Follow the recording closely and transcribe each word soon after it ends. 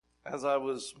As I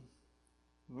was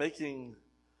making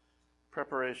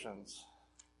preparations,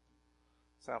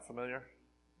 sound familiar?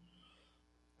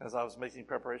 As I was making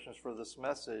preparations for this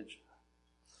message,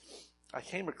 I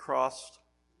came across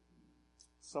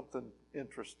something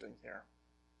interesting here.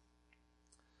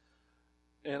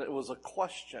 And it was a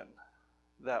question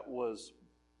that was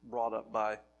brought up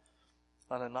by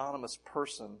an anonymous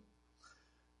person.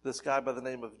 This guy by the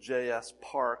name of J.S.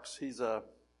 Parks, he's a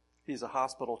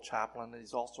hospital chaplain.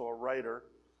 He's also a writer.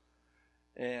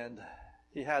 And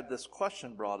he had this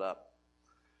question brought up.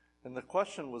 And the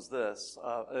question was this.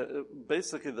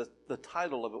 Basically, the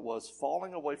title of it was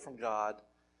Falling Away from God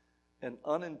and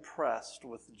Unimpressed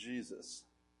with Jesus.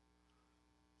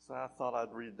 So I thought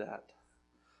I'd read that.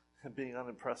 Being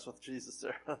unimpressed with Jesus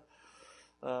there.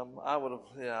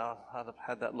 I'd have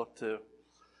had that look too.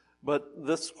 But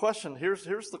this question, here's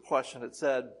the question. It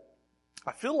said,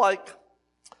 I feel like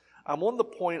I'm on the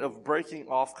point of breaking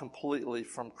off completely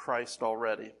from Christ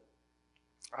already.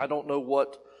 I don't know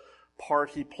what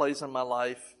part he plays in my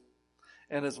life.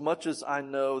 And as much as I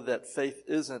know that faith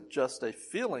isn't just a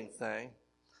feeling thing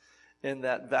and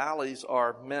that valleys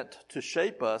are meant to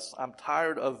shape us, I'm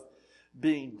tired of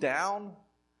being down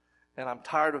and I'm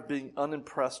tired of being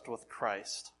unimpressed with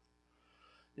Christ.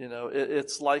 You know,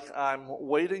 it's like I'm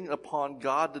waiting upon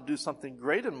God to do something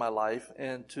great in my life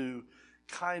and to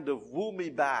kind of woo me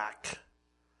back.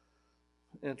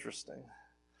 Interesting.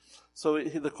 So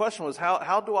the question was,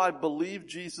 how do I believe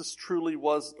Jesus truly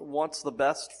wants the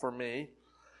best for me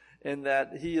and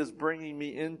that he is bringing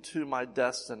me into my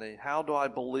destiny? How do I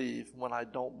believe when I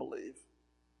don't believe?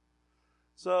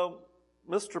 So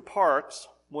Mr. Parks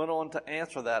went on to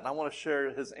answer that, and I want to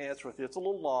share his answer with you. It's a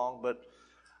little long, but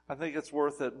I think it's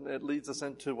worth it. It leads us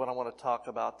into what I want to talk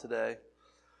about today.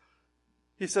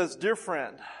 He says, Dear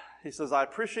friend, he says, I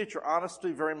appreciate your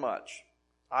honesty very much.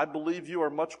 I believe you are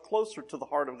much closer to the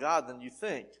heart of God than you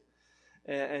think,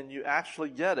 and you actually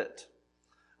get it.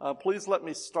 Please let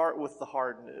me start with the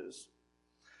hard news.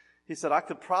 He said, I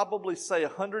could probably say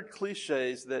 100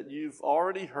 cliches that you've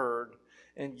already heard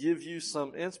and give you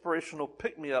some inspirational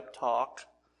pick-me-up talk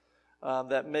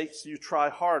that makes you try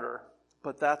harder,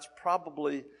 but that's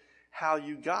probably how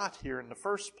you got here in the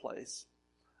first place.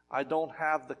 I don't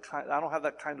have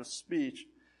that kind of speech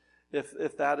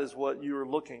if that is what you're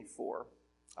looking for.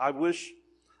 I wish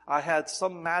I had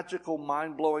some magical,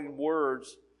 mind-blowing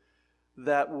words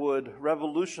that would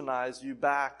revolutionize you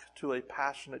back to a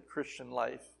passionate Christian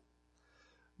life.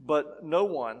 But no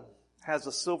one has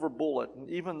a silver bullet, and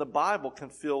even the Bible can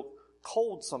feel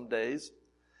cold some days.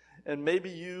 And maybe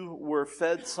you were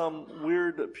fed some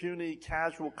weird, puny,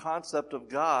 casual concept of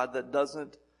God that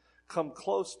doesn't come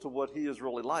close to what he is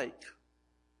really like.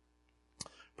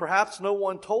 Perhaps no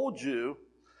one told you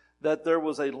that there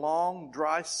was a long,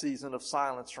 dry season of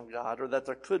silence from God, or that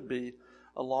there could be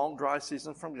a long, dry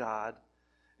season from God,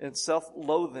 and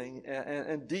self-loathing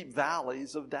and deep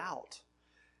valleys of doubt.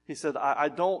 He said, I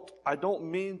don't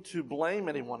mean to blame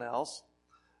anyone else,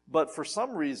 but for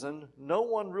some reason, no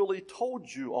one really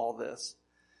told you all this,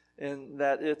 and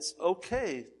that it's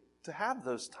okay to have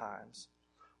those times.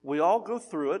 We all go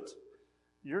through it.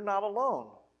 You're not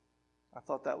alone. I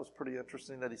thought that was pretty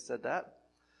interesting that he said that.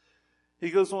 He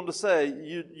goes on to say,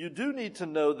 you do need to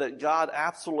know that God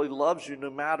absolutely loves you no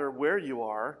matter where you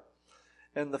are,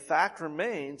 and the fact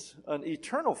remains an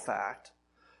eternal fact,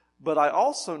 but I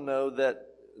also know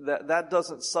that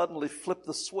doesn't suddenly flip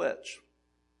the switch.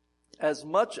 As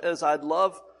much as I'd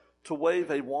love to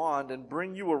wave a wand and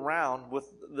bring you around with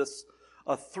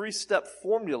a 3-step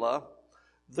formula,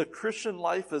 the Christian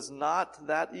life is not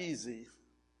that easy.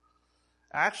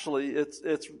 Actually,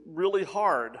 it's really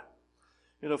hard.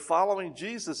 You know, following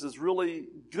Jesus is really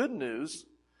good news,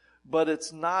 but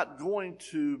it's not going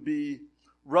to be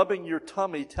rubbing your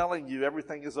tummy telling you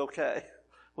everything is okay,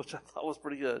 which I thought was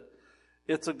pretty good.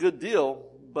 It's a good deal,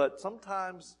 but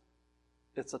sometimes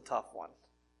it's a tough one.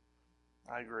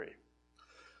 I agree.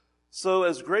 So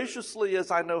as graciously as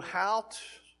I know how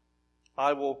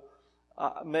to,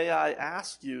 may I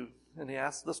ask you, and he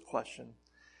asked this question,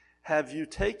 have you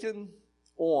taken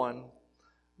on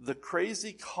the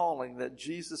crazy calling that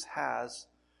Jesus has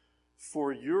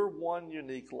for your one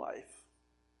unique life?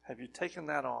 Have you taken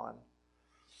that on?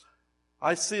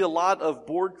 I see a lot of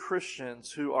bored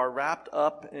Christians who are wrapped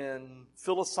up in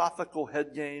philosophical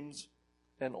head games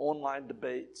and online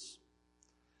debates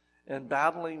and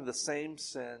battling the same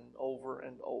sin over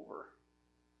and over.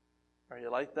 Are you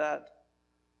like that?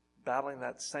 Battling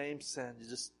that same sin. You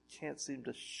just can't seem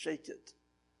to shake it.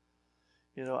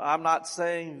 You know, I'm not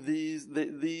saying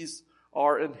these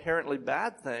are inherently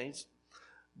bad things,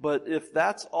 but if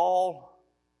that's all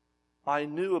I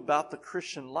knew about the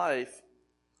Christian life,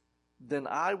 then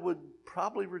I would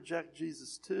probably reject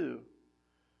Jesus too.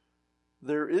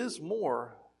 There is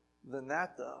more than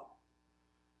that, though.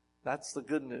 That's the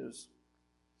good news.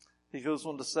 He goes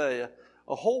on to say,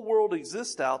 a whole world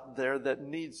exists out there that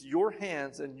needs your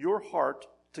hands and your heart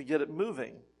to get it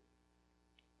moving.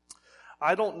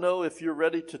 I don't know if you're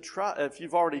ready to try, if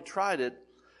you've already tried it,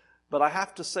 but I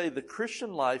have to say the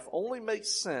Christian life only makes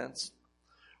sense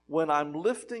when I'm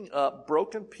lifting up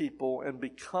broken people and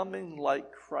becoming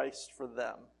like Christ for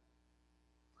them.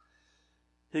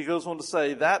 He goes on to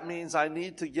say, that means I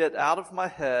need to get out of my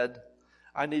head.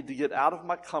 I need to get out of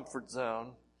my comfort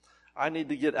zone. I need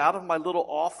to get out of my little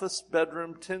office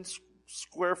bedroom, 10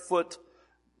 square foot,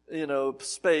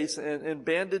 space and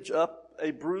bandage up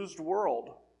a bruised world,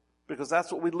 because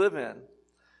that's what we live in.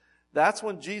 That's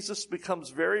when Jesus becomes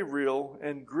very real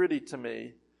and gritty to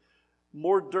me.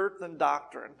 More dirt than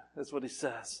doctrine is what he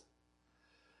says.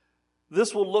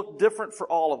 This will look different for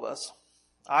all of us.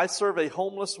 I serve a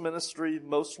homeless ministry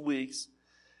most weeks,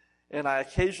 and I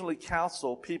occasionally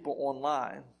counsel people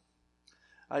online.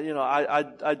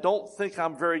 I don't think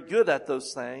I'm very good at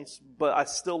those things, but I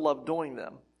still love doing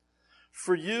them.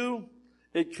 For you,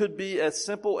 it could be as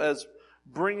simple as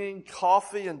bringing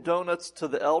coffee and donuts to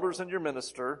the elders in your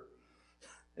minister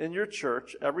in your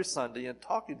church every Sunday and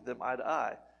talking to them eye to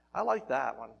eye. I like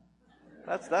that one.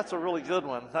 That's a really good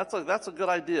one. That's a good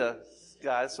idea,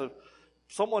 guys. So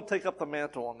someone take up the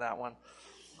mantle on that one.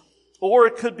 Or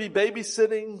it could be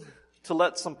babysitting to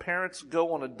let some parents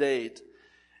go on a date,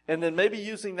 and then maybe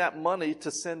using that money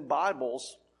to send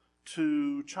Bibles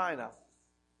to China.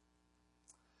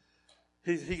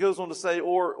 He goes on to say,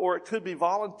 or it could be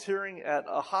volunteering at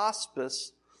a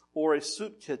hospice or a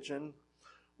soup kitchen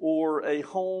or a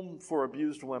home for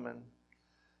abused women.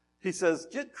 He says,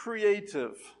 get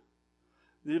creative.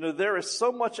 There is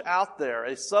so much out there,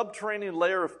 a subterranean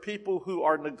layer of people who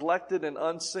are neglected and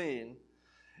unseen,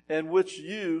 and which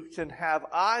you can have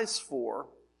eyes for.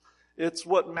 It's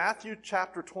what Matthew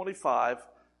chapter 25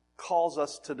 calls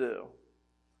us to do.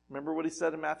 Remember what he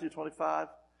said in Matthew 25?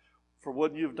 For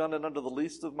what you've done it unto the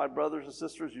least of my brothers and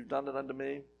sisters, you've done it unto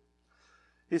me.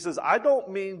 He says, I don't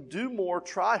mean do more,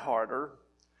 try harder.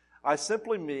 I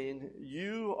simply mean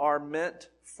you are meant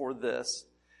for this,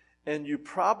 and you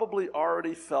probably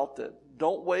already felt it.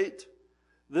 Don't wait.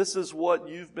 This is what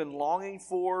you've been longing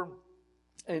for.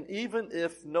 And even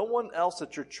if no one else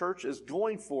at your church is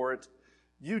going for it,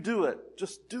 you do it.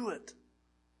 Just do it.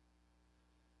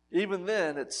 Even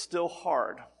then, it's still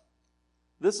hard.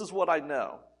 This is what I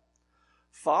know.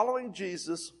 Following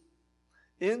Jesus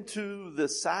into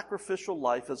this sacrificial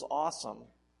life is awesome,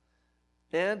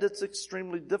 and it's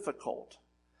extremely difficult.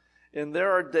 And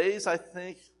there are days I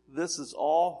think this is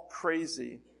all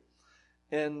crazy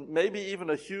and maybe even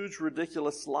a huge,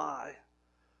 ridiculous lie.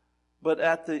 But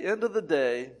at the end of the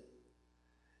day,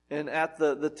 and at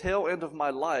the tail end of my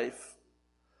life,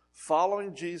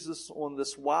 following Jesus on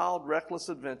this wild, reckless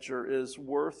adventure is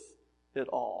worth it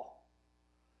all.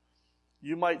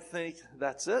 You might think,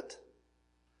 that's it?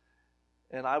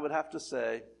 And I would have to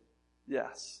say,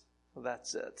 yes,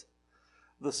 that's it.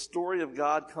 The story of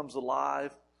God comes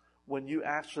alive when you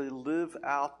actually live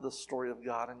out the story of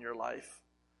God in your life.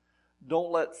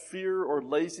 Don't let fear or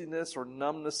laziness or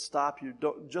numbness stop you.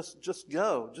 Don't just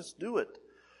go. Just do it.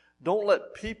 Don't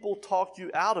let people talk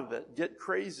you out of it. Get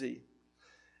crazy.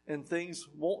 And things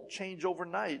won't change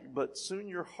overnight, but soon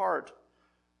your heart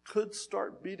could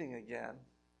start beating again.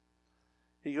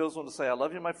 He goes on to say, I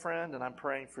love you, my friend, and I'm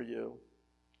praying for you.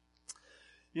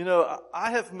 I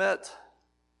have met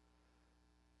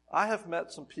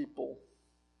some people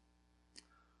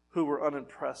who were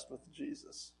unimpressed with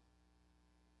Jesus.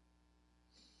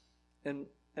 And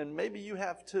maybe you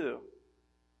have too.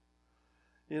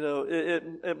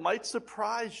 It might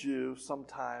surprise you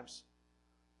sometimes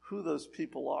who those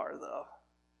people are, though.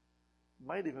 It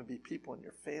might even be people in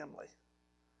your family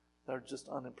that are just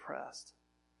unimpressed.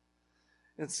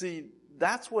 And see,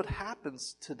 that's what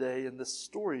happens today in this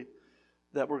story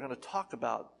that we're going to talk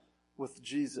about with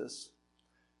Jesus.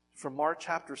 From Mark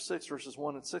chapter 6, verses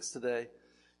 1 and 6 today,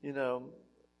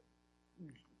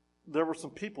 there were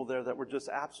some people there that were just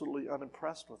absolutely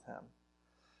unimpressed with him.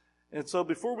 And so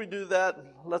before we do that,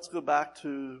 let's go back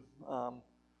to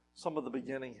some of the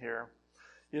beginning here.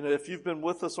 If you've been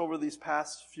with us over these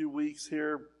past few weeks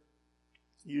here,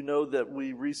 you know that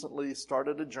we recently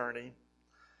started a journey.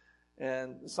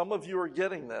 And some of you are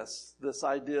getting this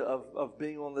idea of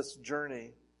being on this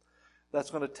journey that's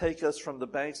going to take us from the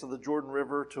banks of the Jordan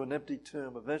River to an empty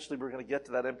tomb. Eventually we're going to get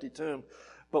to that empty tomb.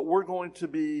 But we're going to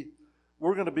be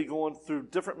going through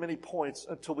many points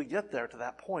until we get there to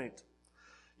that point.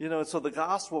 And so the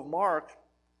Gospel of Mark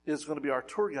is going to be our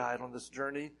tour guide on this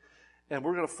journey, and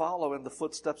we're going to follow in the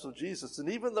footsteps of Jesus. And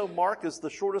even though Mark is the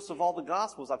shortest of all the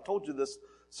Gospels, I've told you this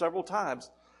several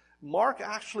times, Mark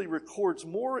actually records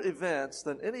more events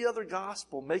than any other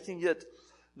Gospel, making it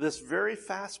this very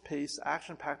fast-paced,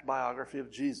 action-packed biography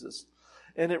of Jesus.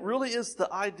 And it really is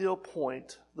the ideal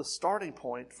point, the starting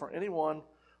point for anyone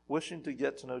wishing to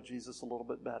get to know Jesus a little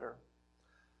bit better.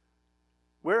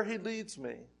 Where he leads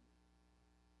me,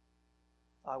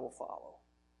 I will follow.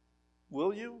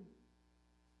 Will you?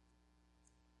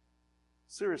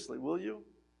 Seriously, will you?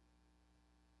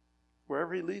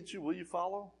 Wherever he leads you, will you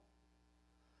follow?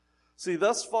 See,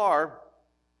 thus far,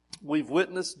 we've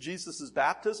witnessed Jesus'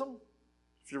 baptism.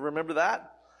 If you remember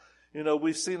that.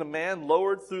 We've seen a man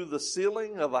lowered through the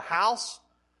ceiling of a house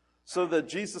so that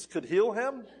Jesus could heal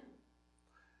him.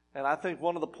 And I think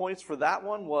one of the points for that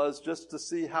one was just to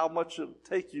see how much it would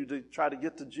take you to try to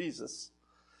get to Jesus.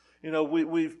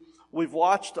 We've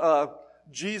watched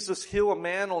Jesus heal a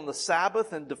man on the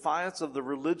Sabbath in defiance of the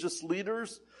religious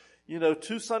leaders.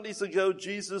 2 Sundays ago,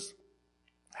 Jesus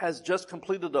has just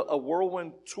completed a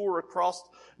whirlwind tour across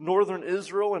northern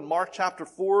Israel. In Mark chapter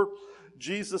 4,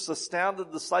 Jesus astounded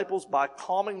the disciples by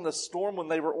calming the storm when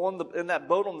they were in that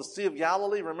boat on the Sea of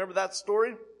Galilee. Remember that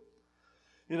story?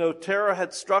 Terror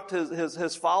had struck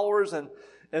his followers, and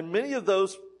many of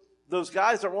those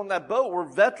guys that were on that boat were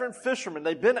veteran fishermen.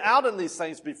 They'd been out in these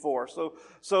things before.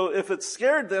 So if it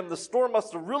scared them, the storm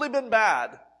must have really been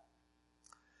bad.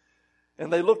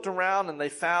 And they looked around and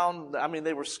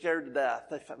they were scared to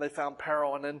death. They found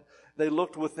peril, and then they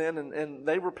looked within and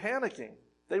they were panicking.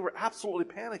 They were absolutely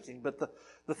panicking. But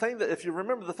the thing that, if you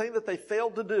remember, the thing that they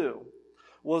failed to do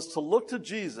was to look to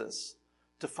Jesus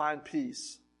to find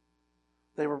peace.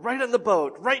 They were right in the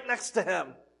boat, right next to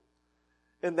him.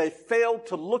 And they failed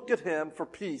to look at him for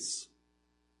peace.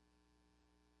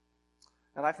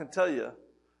 And I can tell you,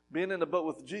 being in a boat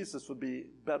with Jesus would be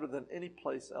better than any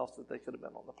place else that they could have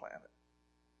been on the planet.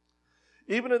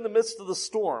 Even in the midst of the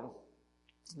storm,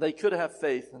 they could have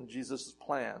faith in Jesus'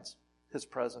 plans, his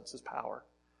presence, his power.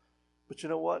 But you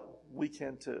know what? We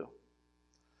can too.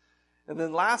 And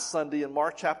then last Sunday in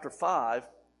Mark chapter 5,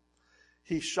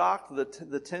 he shocked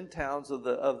the 10 towns of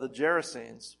the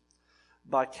Gerasenes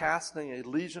by casting a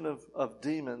legion of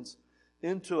demons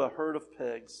into a herd of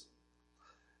pigs.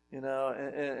 And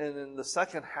in the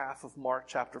second half of Mark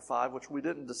chapter 5, which we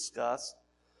didn't discuss,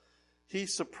 he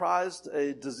surprised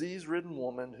a disease-ridden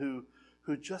woman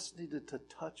who just needed to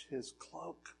touch his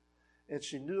cloak. And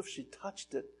she knew if she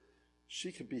touched it,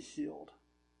 she could be healed.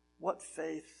 What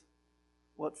faith.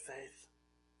 What faith.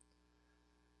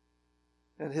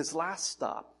 And his last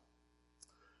stop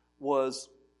was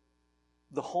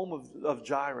the home of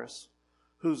Jairus,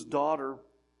 whose daughter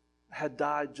had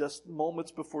died just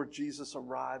moments before Jesus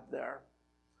arrived there.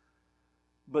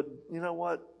 But you know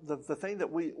what? The thing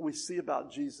that we see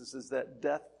about Jesus is that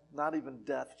death, not even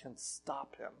death, can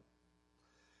stop him.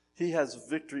 He has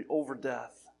victory over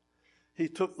death. He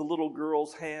took the little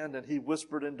girl's hand and he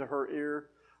whispered into her ear,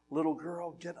 "Little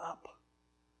girl, get up.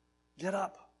 Get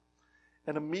up."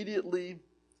 And immediately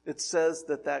it says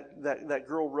that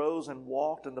girl rose and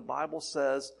walked, and the Bible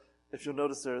says, if you'll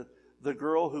notice there, the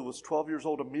girl who was 12 years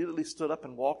old immediately stood up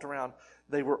and walked around.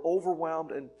 They were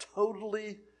overwhelmed and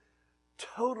totally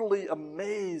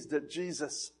amazed at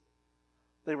Jesus.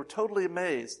 They were totally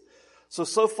amazed.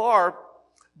 So far,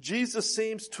 Jesus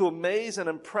seems to amaze and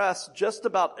impress just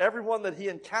about everyone that he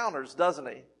encounters, doesn't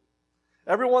he?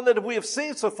 Everyone that we have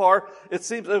seen so far, it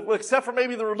seems, except for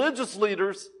maybe the religious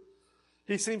leaders,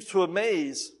 he seems to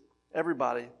amaze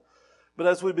everybody. But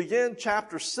as we begin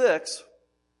chapter 6,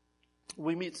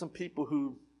 we meet some people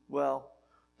who, well,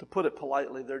 to put it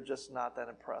politely, they're just not that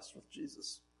impressed with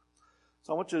Jesus.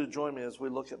 So I want you to join me as we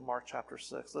look at Mark chapter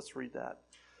 6. Let's read that.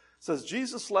 It says,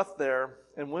 Jesus left there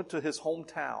and went to his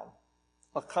hometown,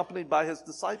 accompanied by his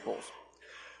disciples.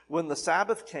 When the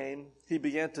Sabbath came, he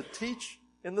began to teach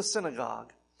in the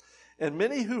synagogue, and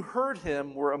many who heard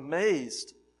him were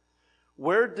amazed.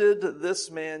 "Where did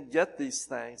this man get these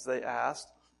things?" they asked.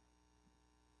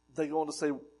 They go on to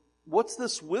say, "What's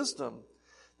this wisdom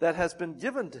that has been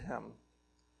given to him?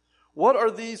 What are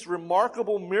these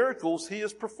remarkable miracles he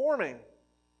is performing?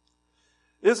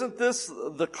 Isn't this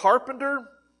the carpenter?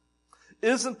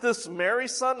 Isn't this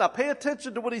Mary's son?" Now pay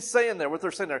attention to what he's saying there, what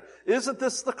they're saying there. Isn't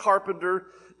this the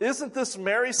carpenter? Isn't this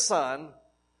Mary's son?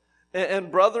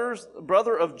 And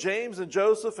brother of James and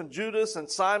Joseph and Judas and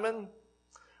Simon?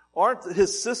 Aren't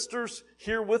his sisters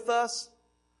here with us?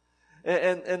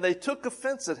 And they took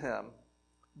offense at him.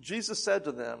 Jesus said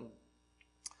to them,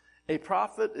 "A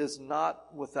prophet is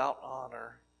not without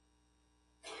honor,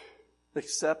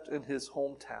 except in his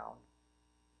hometown.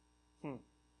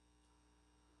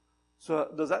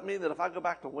 So does that mean that if I go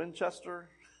back to Winchester,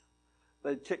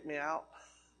 they'd kick me out?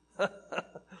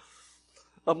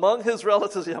 Among his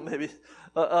relatives,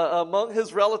 among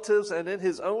his relatives and in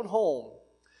his own home,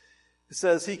 it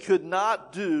says he could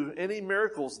not do any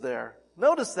miracles there.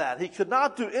 Notice that. He could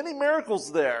not do any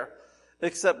miracles there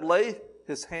except lay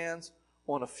his hands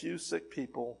on a few sick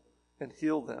people and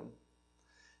heal them.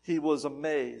 He was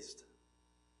amazed.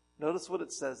 Notice what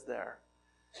it says there.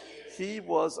 He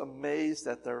was amazed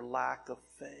at their lack of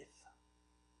faith.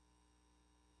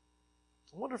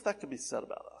 I wonder if that could be said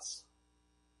about us.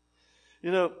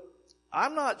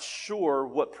 I'm not sure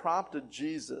what prompted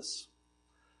Jesus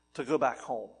to go back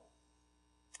home.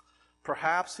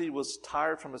 Perhaps he was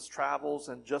tired from his travels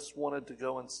and just wanted to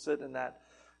go and sit in that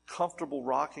comfortable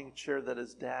rocking chair that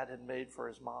his dad had made for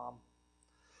his mom.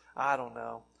 I don't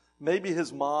know. Maybe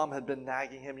his mom had been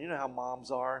nagging him. You know how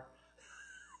moms are.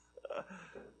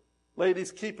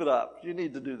 Ladies, keep it up. You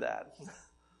need to do that.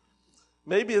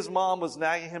 Maybe his mom was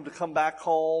nagging him to come back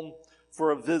home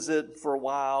for a visit for a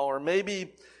while, or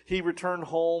maybe he returned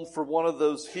home for one of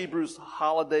those Hebrews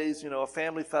holidays, a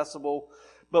family festival.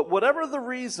 But whatever the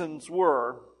reasons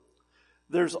were,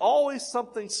 there's always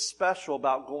something special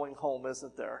about going home,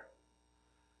 isn't there?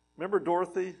 Remember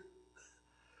Dorothy?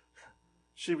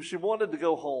 She wanted to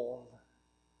go home.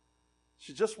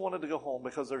 She just wanted to go home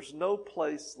because there's no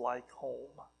place like home.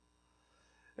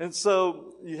 And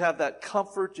so you have that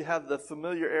comfort, you have the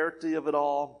familiarity of it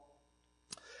all.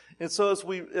 And so as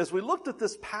we looked at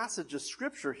this passage of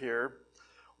Scripture here,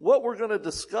 what we're going to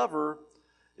discover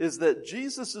is that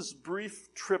Jesus'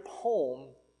 brief trip home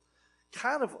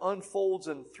kind of unfolds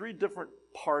in three different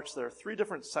parts there, three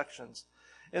different sections.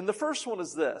 And the first one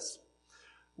is this.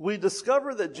 We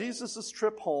discover that Jesus'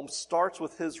 trip home starts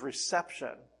with his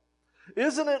reception.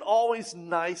 Isn't it always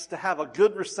nice to have a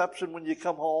good reception when you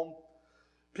come home?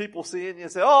 People seeing you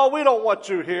and say, "Oh, we don't want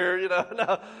you here."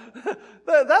 No,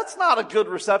 that's not a good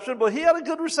reception, but he had a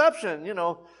good reception.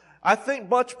 I think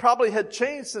much probably had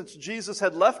changed since Jesus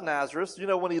had left Nazareth.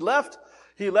 When he left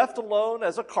alone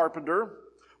as a carpenter.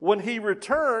 When he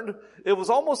returned, it was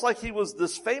almost like he was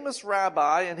this famous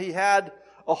rabbi and he had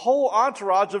a whole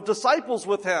entourage of disciples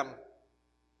with him.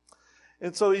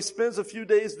 And so he spends a few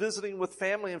days visiting with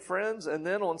family and friends, and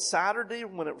then on Saturday,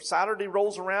 when Saturday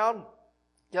rolls around,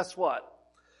 guess what?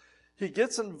 He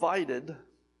gets invited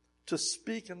to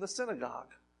speak in the synagogue.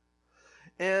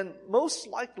 And most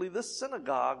likely this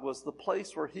synagogue was the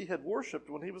place where he had worshiped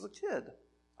when he was a kid.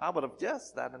 I would have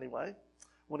guessed that anyway,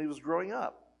 when he was growing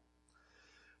up.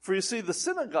 For you see, the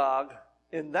synagogue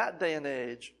in that day and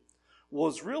age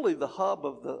was really the hub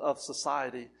of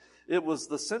society. It was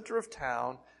the center of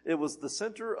town. It was the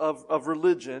center of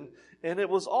religion. And it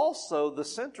was also the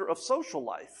center of social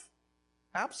life.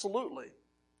 Absolutely.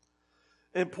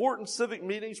 Important civic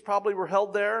meetings probably were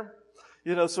held there.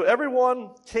 So everyone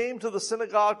came to the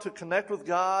synagogue to connect with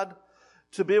God,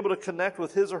 to be able to connect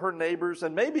with his or her neighbors,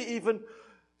 and maybe even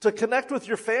to connect with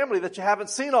your family that you haven't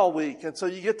seen all week. And so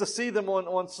you get to see them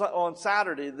on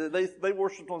Saturday. They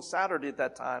worshiped on Saturday at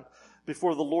that time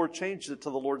before the Lord changed it to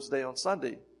the Lord's Day on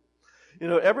Sunday.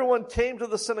 Everyone came to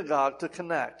the synagogue to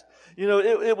connect.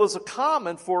 It was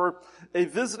common for a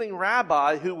visiting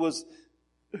rabbi who was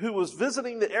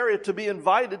visiting the area to be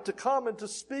invited to come and to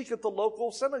speak at the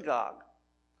local synagogue.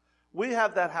 We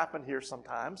have that happen here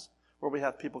sometimes, where we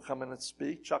have people come in and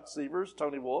speak. Chuck Sievers,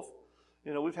 Tony Wolf,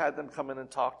 we've had them come in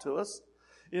and talk to us.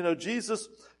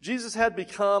 Jesus had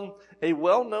become a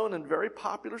well-known and very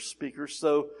popular speaker.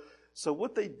 So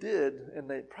what they did, and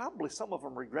they probably some of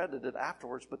them regretted it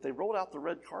afterwards, but they rolled out the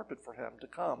red carpet for him to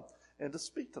come and to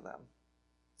speak to them.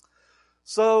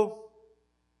 So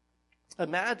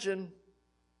imagine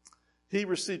he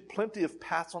received plenty of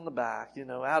pats on the back,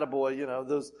 attaboy,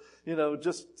 those,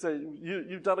 just say,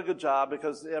 you've done a good job,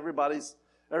 because everybody's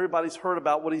heard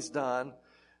about what he's done.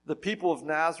 The people of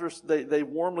Nazareth, they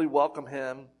warmly welcome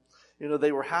him.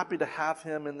 They were happy to have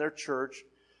him in their church,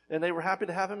 and they were happy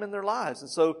to have him in their lives. And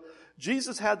so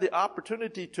Jesus had the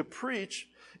opportunity to preach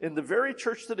in the very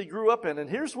church that he grew up in. And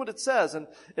here's what it says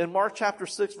in Mark chapter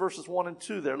 6, verses 1 and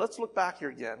 2 there. Let's look back here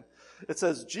again. It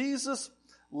says, Jesus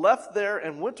left there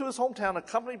and went to his hometown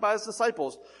accompanied by his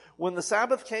disciples. When the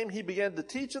Sabbath came, he began to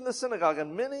teach in the synagogue,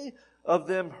 and many of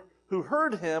them who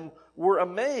heard him were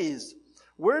amazed.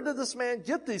 Where did this man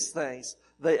get these things?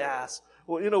 They asked.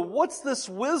 Well, what's this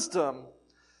wisdom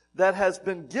that has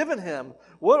been given him?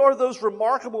 What are those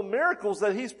remarkable miracles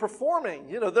that he's performing?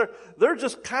 They're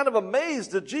just kind of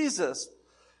amazed at Jesus.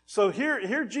 So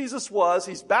here Jesus was.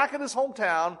 He's back in his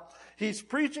hometown. He's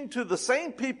preaching to the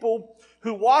same people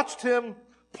who watched him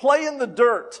play in the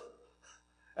dirt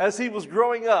as he was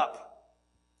growing up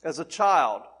as a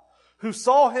child, who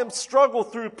saw him struggle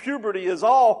through puberty as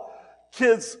all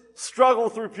kids struggle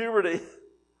through puberty,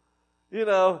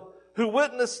 who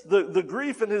witnessed the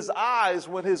grief in his eyes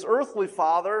when his earthly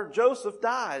father, Joseph,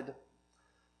 died.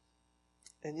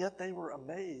 And yet they were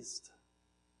amazed.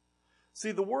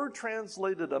 See, the word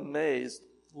translated amazed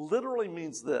literally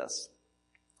means this: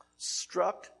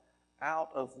 struck out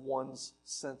of one's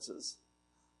senses.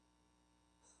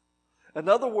 In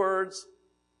other words,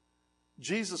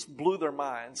 Jesus blew their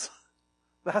minds.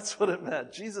 That's what it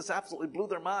meant. Jesus absolutely blew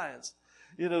their minds.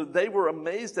 They were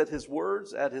amazed at his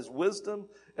words, at his wisdom,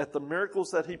 at the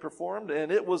miracles that he performed,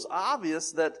 and it was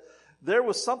obvious that there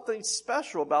was something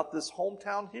special about this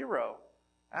hometown hero.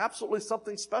 Absolutely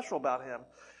something special about him.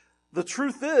 The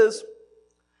truth is,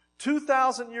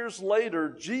 2,000 years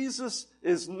later, Jesus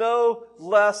is no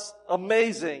less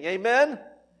amazing. Amen?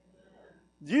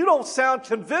 You don't sound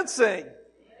convincing.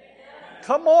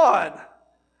 Come on.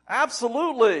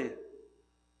 Absolutely.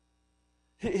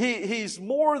 He's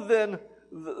more than...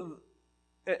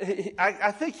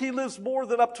 I think he lives more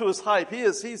than up to his hype.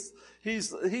 He's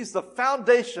the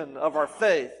foundation of our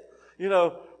faith.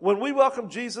 When we welcome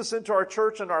Jesus into our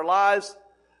church and our lives,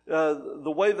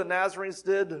 the way the Nazarenes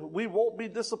did, we won't be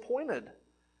disappointed.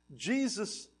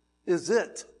 Jesus is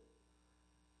it.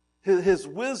 His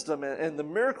wisdom and the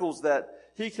miracles that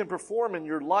he can perform in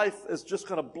your life is just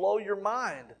going to blow your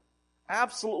mind.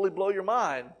 Absolutely blow your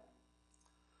mind.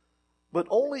 But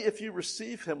only if you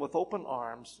receive him with open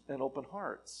arms and open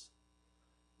hearts.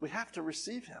 We have to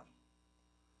receive him.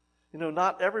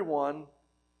 Not everyone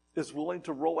is willing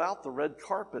to roll out the red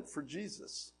carpet for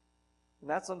Jesus. And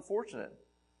that's unfortunate.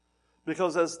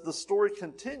 Because as the story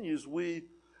continues, we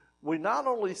not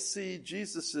only see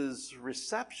Jesus'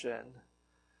 reception,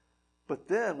 but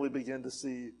then we begin to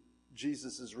see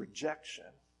Jesus' rejection.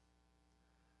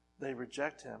 They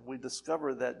reject him. We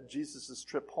discover that Jesus'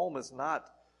 trip home is not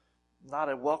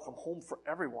a welcome home for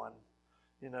everyone.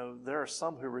 There are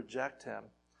some who reject him.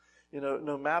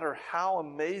 No matter how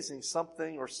amazing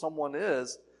something or someone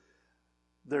is,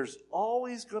 there's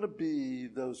always going to be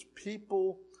those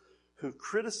people who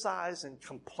criticize and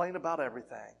complain about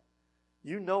everything.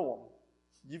 You know them.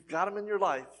 You've got them in your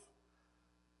life.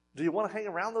 Do you want to hang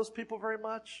around those people very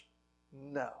much?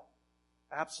 No,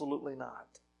 absolutely not.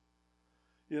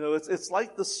 It's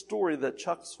like the story that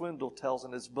Chuck Swindoll tells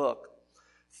in his book,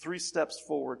 3 Steps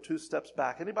Forward, 2 Steps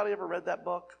Back. Anybody ever read that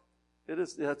book?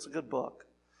 It's a good book.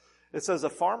 It says a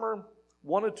farmer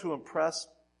wanted to impress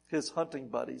his hunting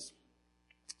buddies.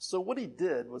 So what he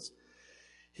did was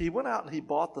he went out and he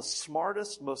bought the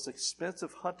smartest, most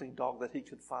expensive hunting dog that he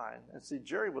could find. And see,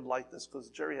 Jerry would like this because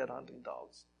Jerry had hunting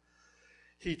dogs.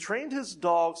 He trained his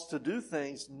dogs to do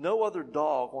things no other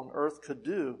dog on earth could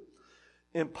do.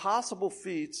 Impossible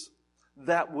feats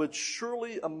that would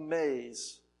surely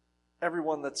amaze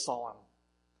everyone that saw him.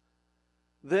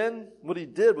 Then what he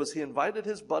did was he invited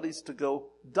his buddies to go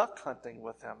duck hunting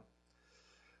with him.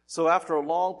 So after a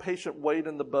long, patient wait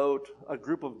in the boat, a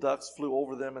group of ducks flew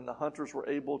over them and the hunters were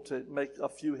able to make a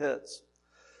few hits.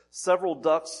 Several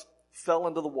ducks fell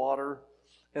into the water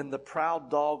and the proud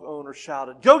dog owner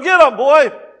shouted, "Go get them,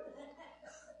 boy!"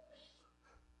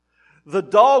 The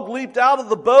dog leaped out of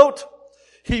the boat.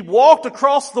 He walked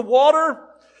across the water.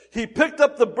 He picked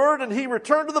up the bird and he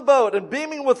returned to the boat. And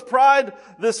beaming with pride,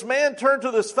 this man turned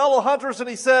to his fellow hunters and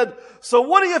he said, "So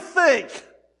what do you think?"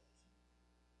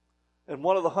 And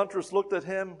one of the hunters looked at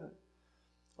him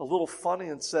a little funny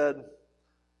and said,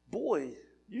 "Boy,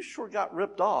 you sure got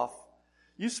ripped off.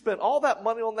 You spent all that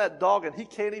money on that dog and he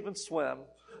can't even swim."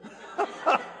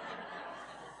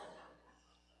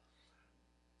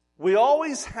 We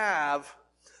always have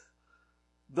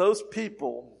those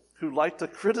people who like to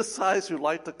criticize, who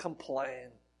like to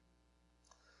complain.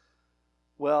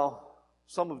 Well,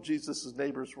 some of Jesus'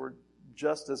 neighbors were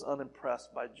just as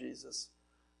unimpressed by Jesus.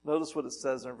 Notice what it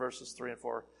says in verses 3 and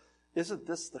 4. "Isn't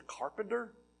this the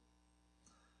carpenter?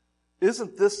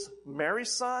 Isn't this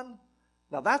Mary's son?"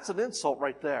 Now that's an insult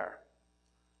right there.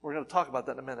 We're going to talk about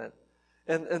that in a minute.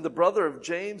 And the brother of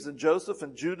James and Joseph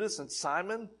and Judas and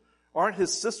Simon, aren't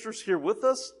his sisters here with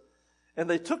us? And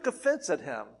they took offense at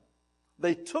him.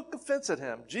 They took offense at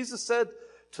him. Jesus said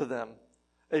to them,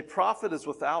 "A prophet is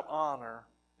without honor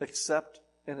except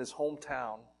in his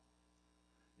hometown,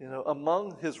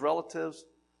 among his relatives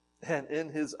and in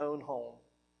his own home."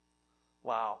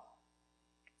 Wow.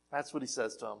 That's what he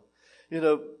says to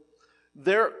them.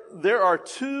 There are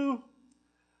 2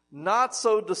 not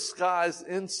so disguised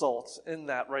insults in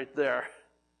that right there.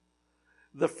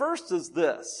 The first is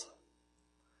this: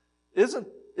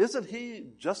 isn't he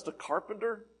just a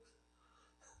carpenter?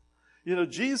 You know,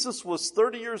 Jesus was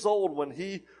 30 years old when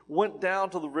he went down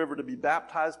to the river to be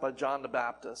baptized by John the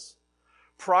Baptist.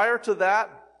 Prior to that,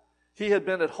 he had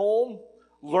been at home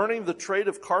learning the trade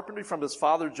of carpentry from his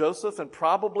father Joseph and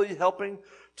probably helping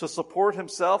to support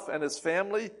himself and his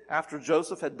family after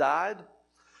Joseph had died.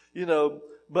 You know,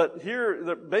 but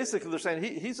here, basically they're saying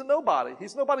he's a nobody.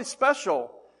 He's nobody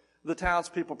special, the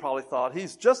townspeople probably thought.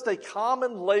 He's just a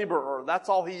common laborer. That's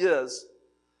all he is.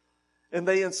 And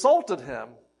they insulted him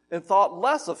and thought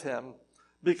less of him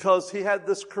because he had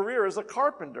this career as a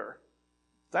carpenter.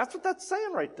 That's what that's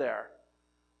saying right there.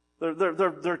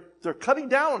 They're cutting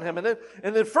down on him. And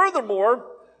then furthermore,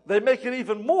 they make it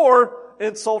even more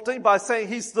insulting by saying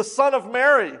he's the son of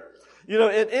Mary. You know,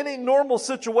 in any normal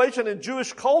situation in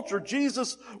Jewish culture,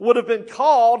 Jesus would have been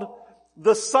called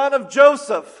the son of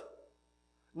Joseph,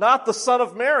 not the son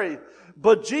of Mary.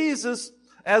 But Jesus,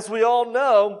 as we all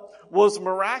know, was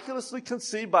miraculously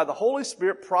conceived by the Holy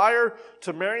Spirit prior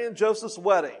to Mary and Joseph's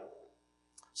wedding.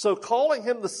 So calling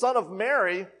him the son of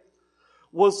Mary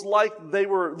was like they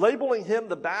were labeling him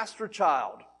the bastard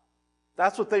child.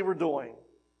 That's what they were doing.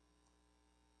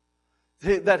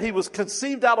 That he was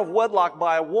conceived out of wedlock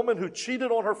by a woman who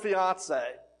cheated on her fiancé.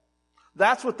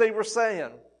 That's what they were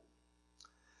saying.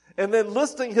 And then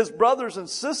listing his brothers and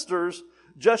sisters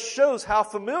just shows how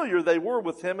familiar they were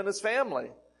with him and his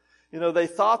family. You know, they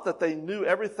thought that they knew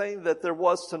everything that there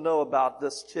was to know about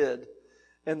this kid.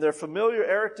 And their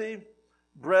familiarity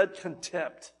bred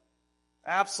contempt.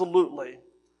 Absolutely.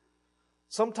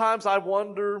 Sometimes I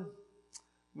wonder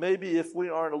maybe if we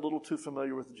aren't a little too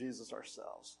familiar with Jesus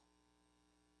ourselves.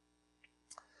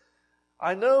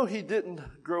 I know he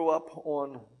didn't grow up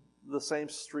on the same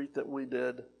street that we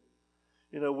did.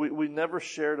 You know, we never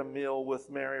shared a meal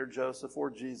with Mary or Joseph or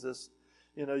Jesus.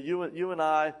 You know, you and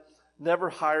I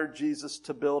never hired Jesus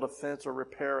to build a fence or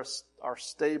repair our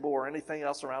stable or anything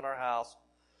else around our house.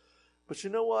 But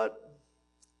you know what?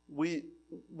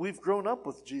 We've grown up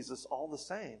with Jesus all the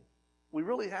same. We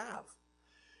really have.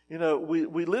 You know,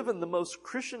 we live in the most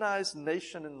Christianized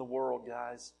nation in the world,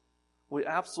 guys. We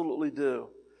absolutely do.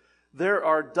 There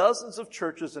are dozens of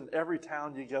churches in every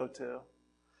town you go to.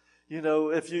 You know,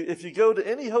 if you go to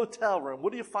any hotel room,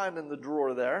 what do you find in the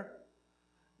drawer there?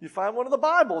 You find one of the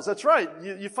Bibles. That's right.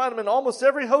 You find them in almost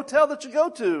every hotel that you go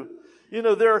to. You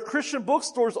know, there are Christian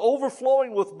bookstores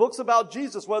overflowing with books about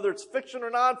Jesus, whether it's fiction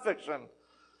or nonfiction.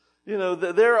 You know,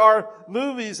 there are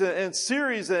movies and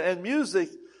series and music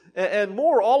and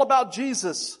more all about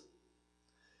Jesus.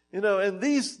 You know, and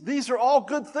these are all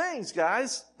good things,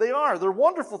 guys. They are. They're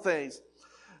wonderful things.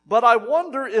 But I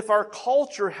wonder if our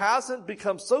culture hasn't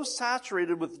become so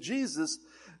saturated with Jesus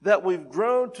that we've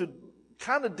grown to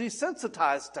kind of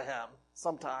desensitized to him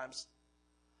sometimes.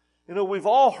 You know, we've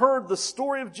all heard the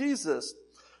story of Jesus.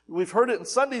 We've heard it in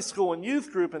Sunday school and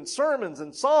youth group and sermons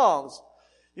and songs.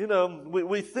 You know,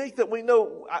 we think that we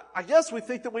know, I guess we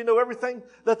think that we know everything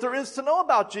that there is to know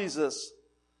about Jesus.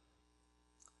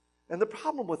 And the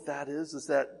problem with that is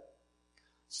that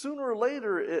sooner or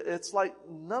later, it's like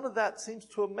none of that seems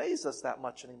to amaze us that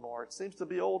much anymore. It seems to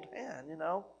be old hand, you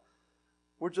know.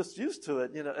 We're just used to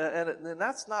it, you know, and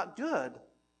that's not good.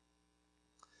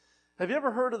 Have you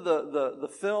ever heard of the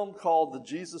film called the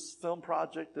Jesus Film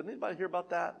Project? Did anybody hear about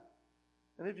that?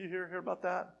 Any of you hear about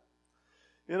that?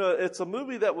 You know, it's a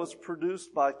movie that was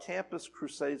produced by Campus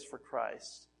Crusades for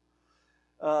Christ,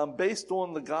 based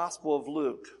on the Gospel of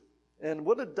Luke. And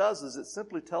what it does is it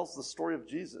simply tells the story of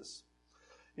Jesus.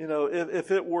 You know,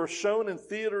 if it were shown in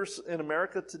theaters in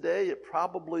America today, it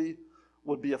probably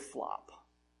would be a flop.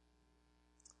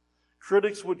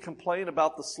 Critics would complain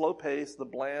about the slow pace, the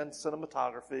bland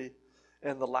cinematography,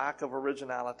 and the lack of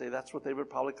originality. That's what they would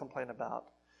probably complain about.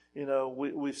 You know,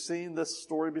 we've seen this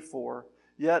story before.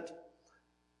 Yet,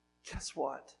 guess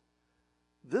what?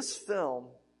 This film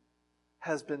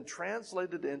has been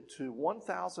translated into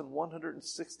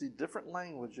 1,160 different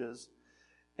languages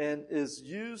and is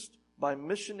used by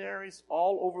missionaries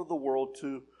all over the world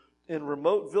in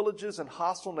remote villages and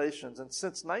hostile nations. And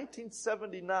since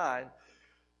 1979,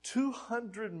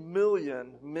 200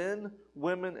 million men,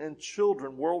 women, and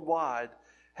children worldwide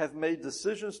have made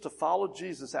decisions to follow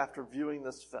Jesus after viewing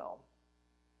this film.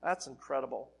 That's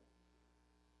incredible.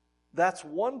 That's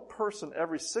one person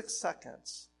every 6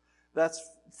 seconds. That's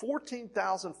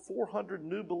 14,400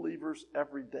 new believers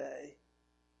every day.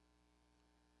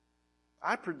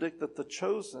 I predict that the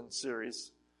Chosen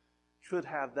series could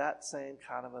have that same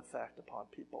kind of effect upon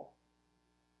people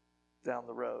down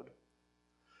the road.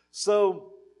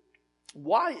 So,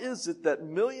 why is it that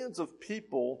millions of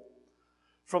people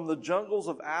from the jungles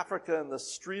of Africa and the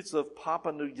streets of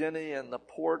Papua New Guinea and the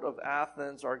port of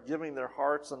Athens are giving their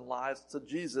hearts and lives to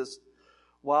Jesus,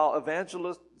 while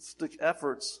evangelistic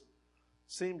efforts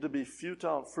seem to be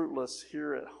futile and fruitless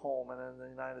here at home and in the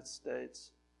United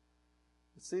States.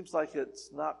 It seems like it's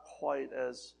not quite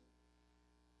as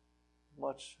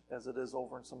much as it is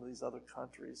over in some of these other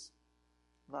countries.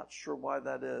 I'm not sure why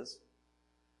that is.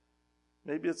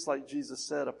 Maybe it's like Jesus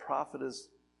said, a prophet is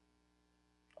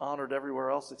honored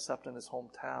everywhere else except in his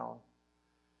hometown.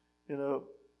 You know,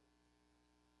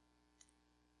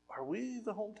 are we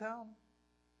the hometown?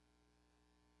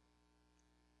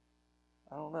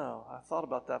 I don't know. I thought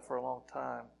about that for a long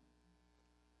time.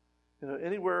 You know,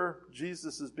 anywhere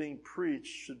Jesus is being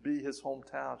preached should be his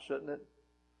hometown, shouldn't it?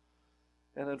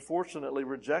 And unfortunately,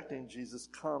 rejecting Jesus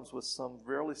comes with some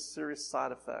really serious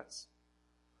side effects.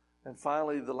 And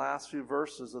finally, the last few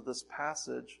verses of this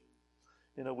passage,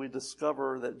 you know, we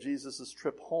discover that Jesus'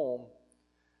 trip home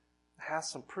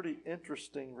has some pretty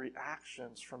interesting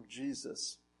reactions from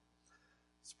Jesus.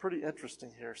 It's pretty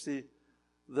interesting here. See,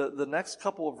 the next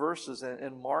couple of verses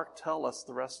in Mark tell us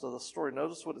the rest of the story.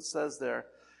 Notice what it says there.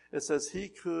 It says, he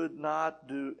could not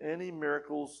do any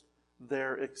miracles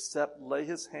there except lay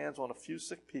his hands on a few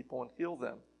sick people and heal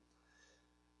them.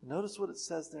 Notice what it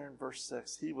says there in verse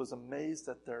 6. He was amazed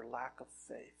at their lack of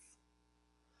faith.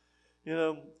 You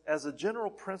know, as a general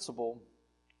principle,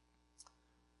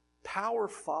 power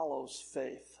follows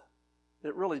faith.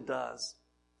 It really does.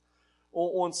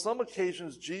 On some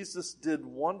occasions, Jesus did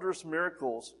wondrous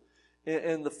miracles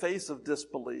in the face of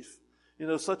disbelief, you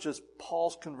know, such as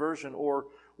Paul's conversion, or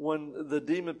when the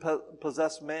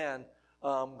demon-possessed man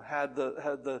had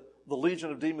the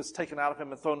legion of demons taken out of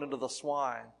him and thrown into the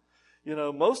swine. You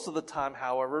know, most of the time,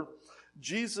 however,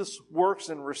 Jesus works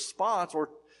in response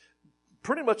or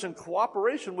pretty much in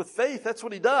cooperation with faith. That's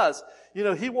what he does. You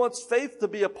know, he wants faith to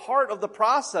be a part of the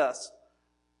process.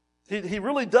 He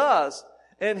really does.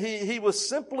 And he was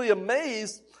simply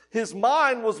amazed. His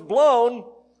mind was blown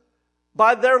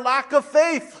by their lack of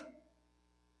faith.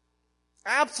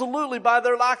 Absolutely by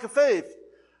their lack of faith.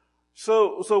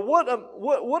 So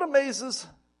what amazes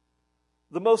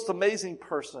the most amazing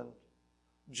person?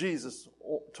 Jesus,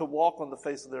 to walk on the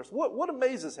face of the earth. What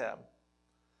amazes him?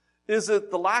 Is it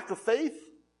the lack of faith?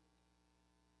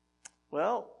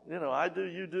 Well, you know, I do,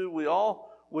 you do, we all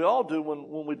do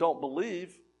when we don't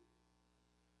believe.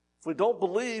 If we don't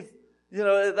believe, you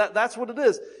know, that's what it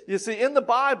is. You see, in the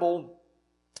Bible,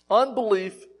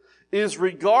 unbelief is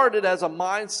regarded as a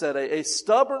mindset, a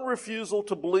stubborn refusal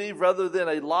to believe rather than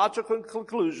a logical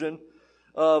conclusion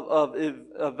of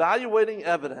evaluating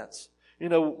evidence. You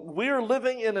know, we are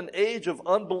living in an age of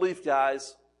unbelief,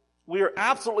 guys. We are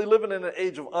absolutely living in an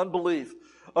age of unbelief.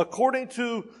 According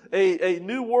to a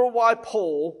new worldwide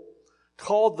poll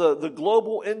called the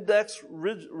Global Index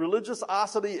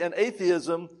Religiosity and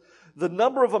Atheism, the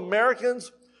number of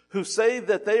Americans who say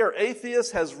that they are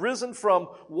atheists has risen from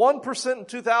 1% in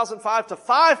 2005 to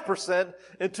 5%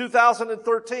 in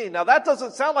 2013. Now that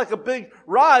doesn't sound like a big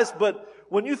rise, but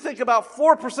when you think about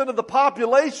 4% of the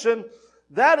population,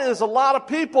 that is a lot of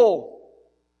people.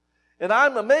 And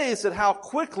I'm amazed at how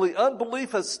quickly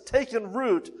unbelief has taken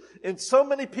root in so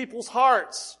many people's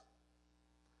hearts.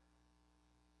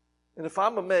 And if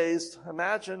I'm amazed,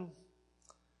 imagine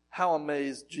how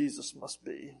amazed Jesus must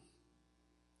be.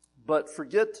 But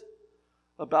forget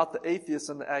about the atheists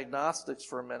and the agnostics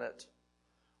for a minute.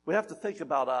 We have to think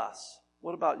about us.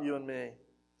 What about you and me?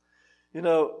 You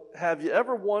know, have you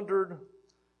ever wondered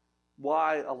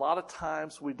why a lot of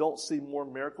times we don't see more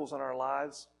miracles in our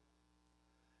lives?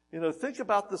 You know, think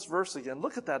about this verse again.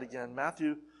 Look at that again.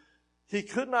 Matthew, he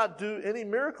could not do any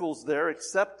miracles there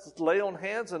except lay on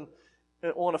hands and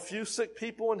on a few sick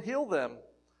people and heal them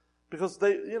because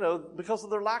because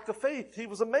of their lack of faith. He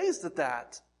was amazed at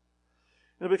that.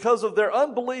 And because of their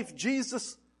unbelief,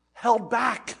 Jesus held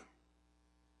back.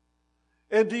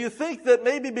 And do you think that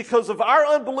maybe because of our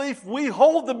unbelief, we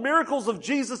hold the miracles of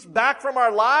Jesus back from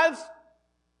our lives?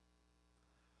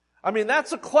 I mean,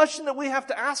 that's a question that we have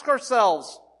to ask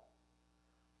ourselves.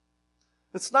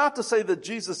 It's not to say that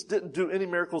Jesus didn't do any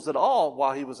miracles at all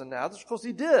while he was in Nazareth, because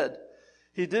he did.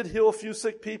 He did heal a few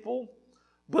sick people,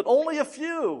 but only a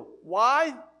few.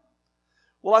 Why?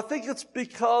 Well, I think it's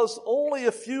because only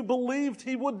a few believed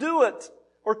he would do it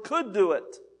or could do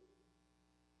it.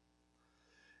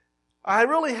 I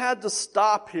really had to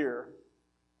stop here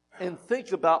and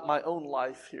think about my own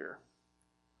life here.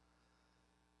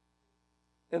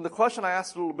 And the question I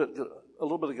asked a little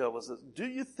bit ago was this: do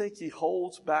you think he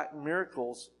holds back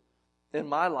miracles in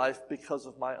my life because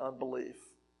of my unbelief?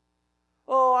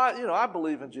 Oh, I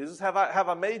believe in Jesus. Have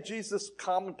I made Jesus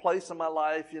commonplace in my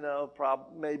life?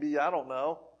 Maybe, I don't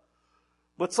know.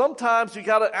 But sometimes you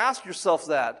got to ask yourself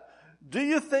that. Do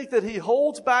you think that he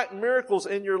holds back miracles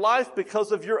in your life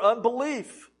because of your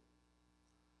unbelief?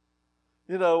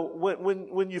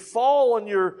 When you fall on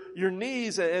your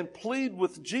knees and plead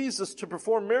with Jesus to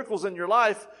perform miracles in your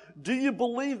life, do you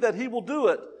believe that he will do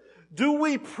it? Do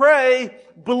we pray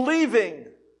believing?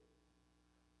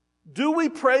 Do we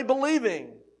pray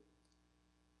believing?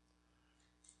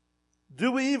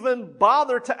 Do we even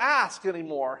bother to ask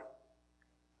anymore?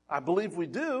 I believe we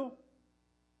do.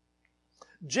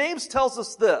 James tells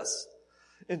us this.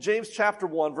 In James chapter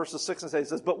 1, verses 6 and 8, it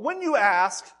says, "But when you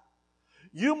ask,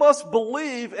 you must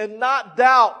believe and not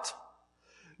doubt,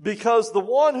 because the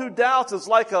one who doubts is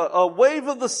like a wave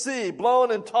of the sea blown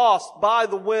and tossed by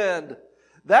the wind.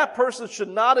 That person should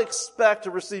not expect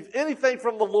to receive anything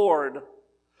from the Lord.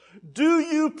 Do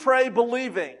you pray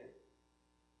believing?"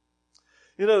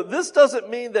 This doesn't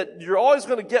mean that you're always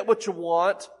going to get what you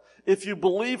want if you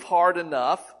believe hard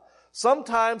enough.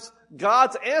 Sometimes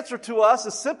God's answer to us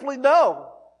is simply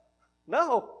no.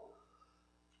 No.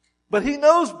 But he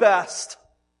knows best.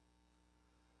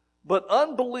 But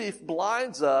unbelief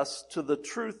blinds us to the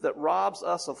truth that robs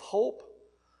us of hope,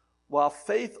 while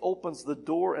faith opens the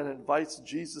door and invites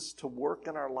Jesus to work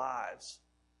in our lives.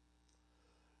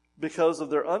 Because of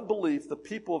their unbelief, the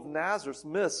people of Nazareth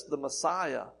missed the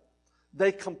Messiah.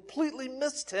 They completely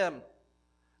missed him.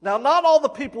 Now, not all the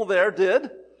people there did,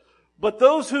 but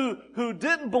those who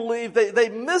didn't believe, they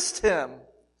missed him.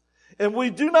 And we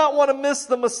do not want to miss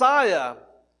the Messiah.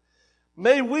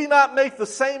 May we not make the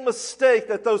same mistake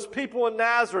that those people in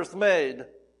Nazareth made.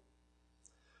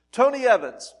 Tony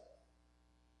Evans,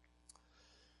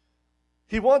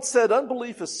 he once said,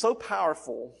 "Unbelief is so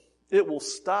powerful, it will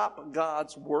stop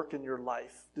God's work in your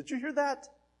life." Did you hear that?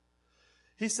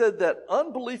 He said that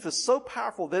unbelief is so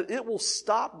powerful that it will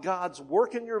stop God's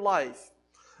work in your life.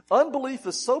 Unbelief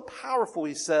is so powerful,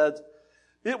 he said,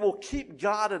 it will keep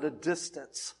God at a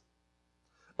distance.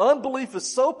 Unbelief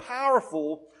is so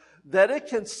powerful that it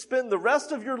can spend the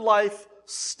rest of your life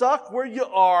stuck where you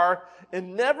are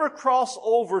and never cross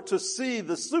over to see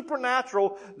the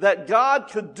supernatural that God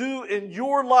could do in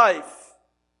your life.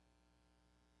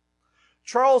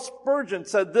 Charles Spurgeon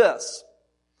said this.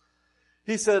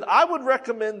 He said, "I would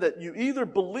recommend that you either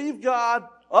believe God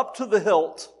up to the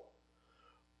hilt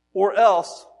or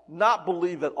else not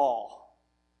believe at all."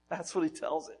 That's what he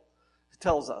tells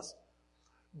us.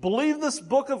 Believe this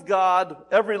book of God,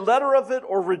 every letter of it,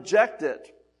 or reject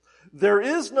it. There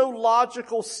is no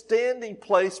logical standing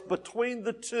place between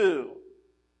the two.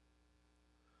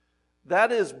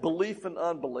 That is belief and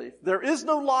unbelief. There is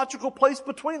no logical place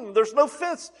between them. There's no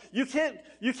fence. You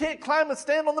can't climb and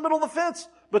stand on the middle of the fence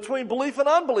between belief and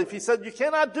unbelief. He said you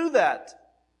cannot do that.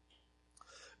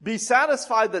 Be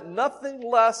satisfied that nothing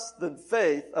less than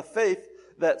faith, a faith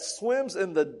that swims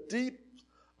in the deep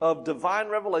of divine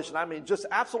revelation. I mean, just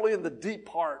absolutely in the deep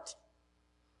part.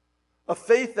 A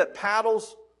faith that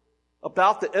paddles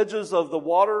about the edges of the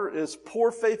water is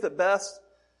poor faith at best.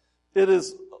 It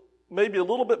is maybe a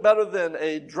little bit better than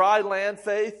a dry land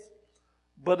faith,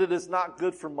 but it is not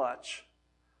good for much.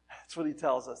 That's what he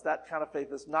tells us. That kind of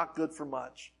faith is not good for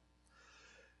much.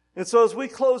 And so as we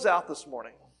close out this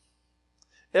morning,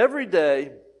 every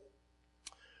day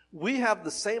we have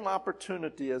the same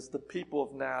opportunity as the people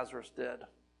of Nazareth did.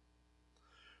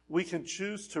 We can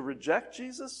choose to reject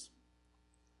Jesus,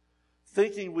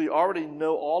 thinking we already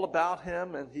know all about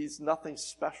him and he's nothing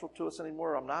special to us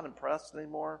anymore. I'm not impressed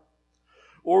anymore.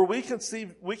 Or we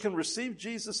can receive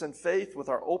Jesus in faith with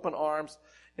our open arms,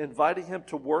 inviting him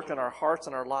to work in our hearts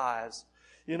and our lives.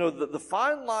 The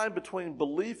fine line between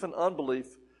belief and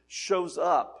unbelief shows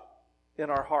up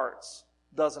in our hearts,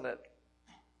 doesn't it?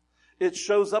 It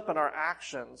shows up in our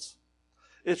actions.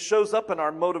 It shows up in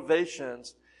our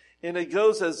motivations. And it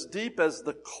goes as deep as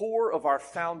the core of our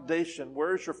foundation.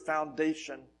 Where is your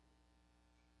foundation?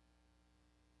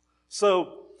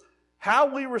 So, how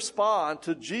we respond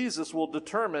to Jesus will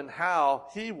determine how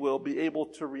he will be able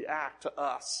to react to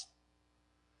us.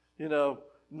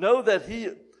 Know that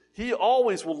he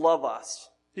always will love us.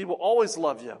 He will always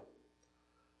love you.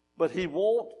 But he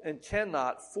won't and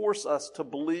cannot force us to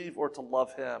believe or to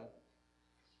love him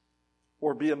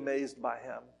or be amazed by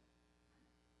him.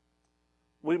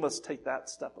 We must take that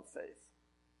step of faith.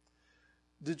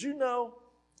 Did you know,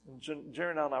 and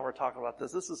Jerry and I were talking about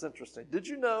this. This is interesting. Did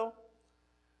you know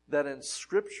that in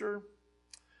Scripture,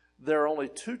 there are only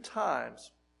 2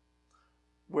 times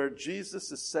where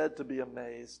Jesus is said to be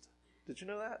amazed? Did you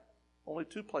know that? Only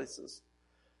 2 places.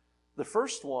 The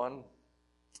first one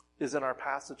is in our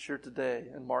passage here today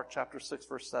in Mark chapter 6,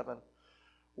 verse 7,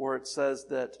 where it says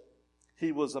that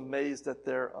he was amazed at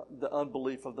the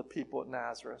unbelief of the people at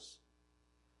Nazareth.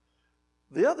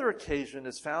 The other occasion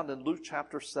is found in Luke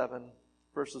chapter 7,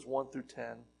 verses 1 through 10.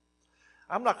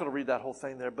 I'm not going to read that whole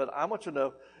thing there, but I want you to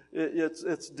know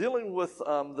it's dealing with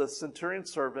the centurion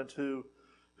servant who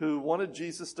wanted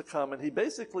Jesus to come, and he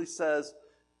basically says,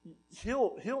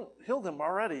 heal them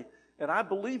already. And I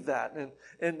believe that.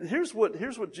 And here's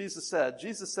what Jesus said.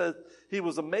 Jesus said he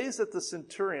was amazed at the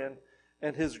centurion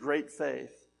and his great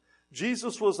faith.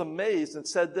 Jesus was amazed and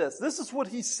said this. This is what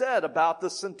he said about the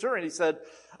centurion. He said,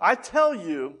 I tell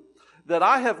you that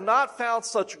I have not found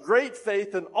such great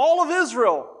faith in all of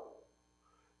Israel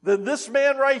than this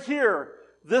man right here,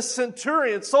 this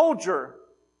centurion soldier.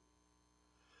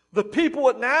 The people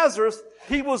at Nazareth,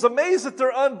 he was amazed at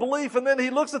their unbelief, and then he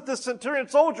looks at this centurion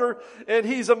soldier and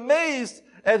he's amazed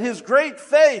at his great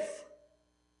faith.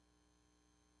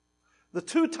 The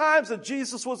two times that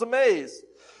Jesus was amazed.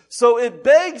 So it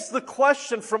begs the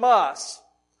question from us,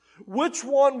 which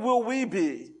one will we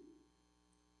be?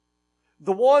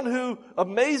 The one who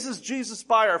amazes Jesus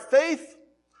by our faith,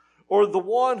 or the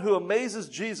one who amazes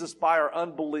Jesus by our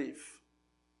unbelief?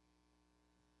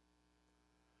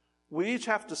 We each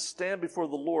have to stand before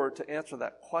the Lord to answer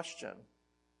that question.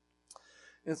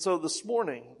 And so this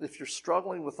morning, if you're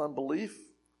struggling with unbelief,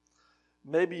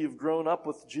 maybe you've grown up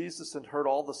with Jesus and heard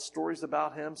all the stories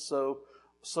about him so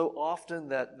often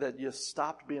that you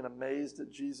stopped being amazed at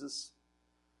Jesus,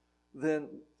 then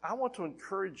I want to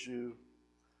encourage you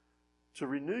to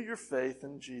renew your faith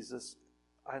in Jesus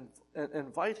and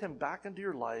invite him back into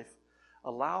your life.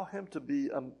 Allow him to be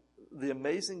the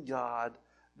amazing God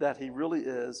that he really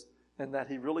is and that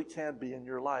he really can be in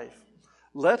your life.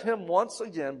 Let him once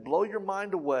again blow your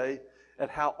mind away at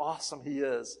how awesome he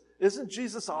is. Isn't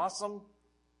Jesus awesome?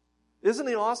 Isn't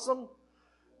he awesome?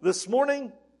 This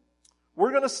morning,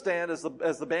 we're going to stand as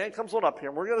the band comes on up here,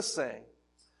 and we're going to sing.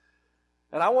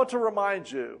 And I want to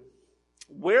remind you,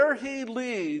 where he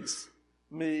leads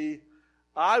me,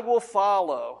 I will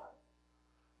follow.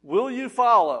 Will you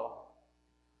follow?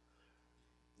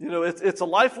 You know, it's a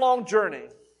lifelong journey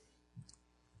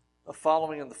of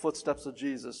following in the footsteps of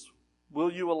Jesus.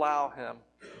 Will you allow him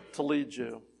to lead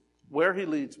you? Where he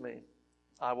leads me,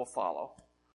 I will follow.